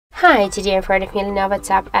Hi, today in front of me Lenovo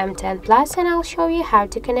Tab M10 Plus, and I'll show you how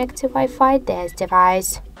to connect to Wi-Fi this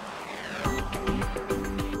device.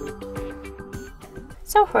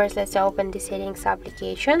 So first, let's open the settings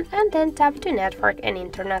application and then tap to network and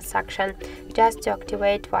internet section. Just to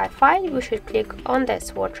activate Wi-Fi, we should click on the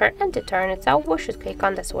switcher, and to turn it off, we should click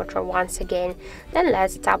on the switcher once again. Then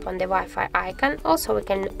let's tap on the Wi-Fi icon. Also, we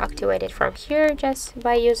can activate it from here just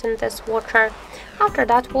by using the switcher. After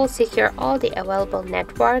that, we'll see here all the available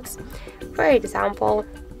networks. For example,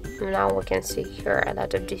 now we can see here a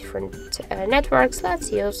lot of different networks.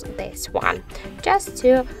 Let's use this one. Just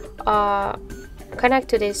to connect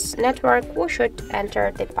to this network, we should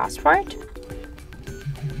enter the password.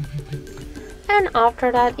 And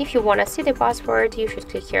after that, if you want to see the password, you should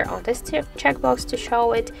click here on this checkbox to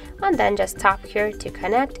show it, and then just tap here to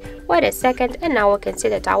connect. Wait a second, and now we can see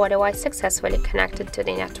that our device successfully connected to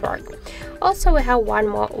the network. Also, we have one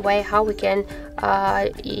more way how we can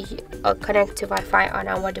connect to Wi-Fi on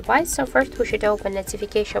our device. So first, we should open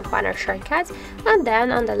notification panel shortcuts, and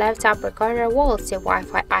then on the left upper corner, we'll see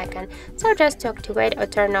Wi-Fi icon. So just to activate or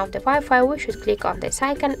turn off the Wi-Fi, we should click on this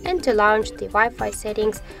icon, and to launch the Wi-Fi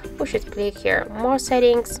settings, we should click here more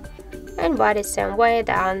settings, and by the same way,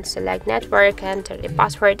 then select network, enter the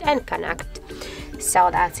password and connect. So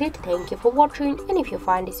that's it. Thank you for watching, and if you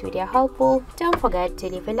find this video helpful, don't forget to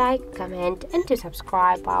leave a like, comment and to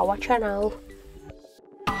subscribe our channel.